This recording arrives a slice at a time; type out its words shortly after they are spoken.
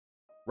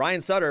Ryan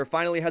Sutter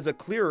finally has a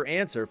clearer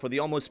answer for the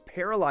almost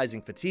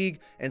paralyzing fatigue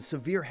and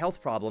severe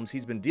health problems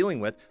he's been dealing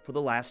with for the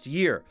last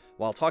year.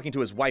 While talking to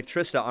his wife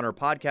Trista on her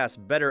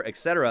podcast Better,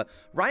 Etc.,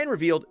 Ryan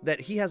revealed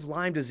that he has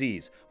Lyme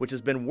disease, which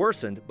has been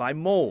worsened by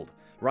mold.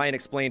 Ryan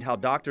explained how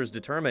doctors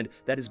determined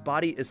that his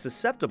body is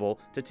susceptible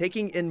to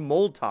taking in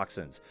mold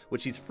toxins,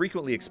 which he's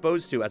frequently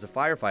exposed to as a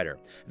firefighter.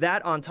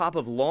 That, on top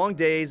of long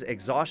days,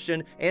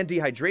 exhaustion, and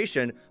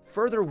dehydration,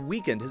 further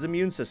weakened his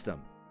immune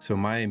system. So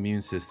my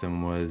immune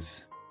system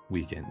was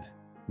weakened,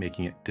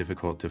 making it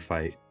difficult to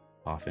fight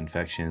off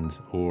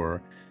infections,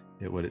 or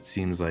what it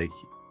seems like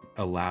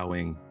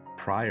allowing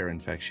prior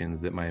infections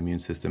that my immune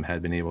system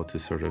had been able to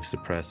sort of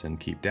suppress and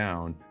keep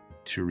down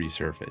to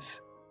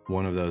resurface.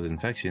 One of those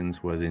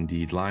infections was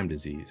indeed Lyme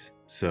disease.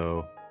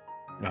 So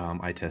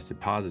I tested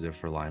positive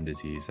for Lyme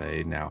disease.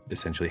 I now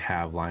essentially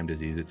have Lyme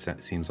disease.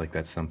 It seems like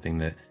that's something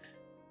that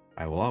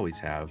I will always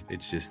have.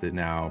 It's just that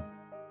now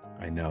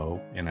I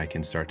know, and I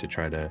can start to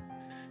try to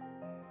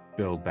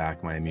build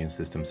back my immune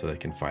system so that I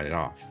can fight it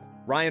off.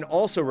 Ryan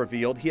also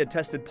revealed he had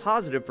tested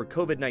positive for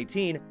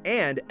COVID-19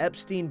 and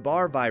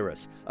Epstein-Barr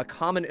virus, a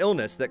common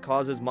illness that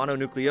causes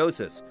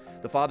mononucleosis.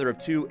 The father of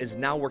two is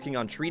now working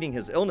on treating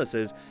his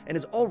illnesses and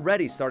is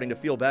already starting to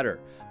feel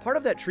better. Part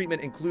of that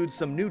treatment includes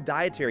some new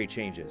dietary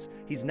changes.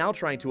 He's now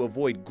trying to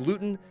avoid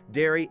gluten,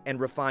 dairy, and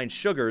refined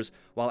sugars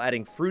while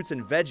adding fruits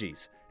and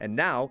veggies. And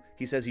now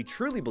he says he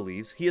truly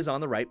believes he is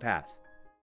on the right path.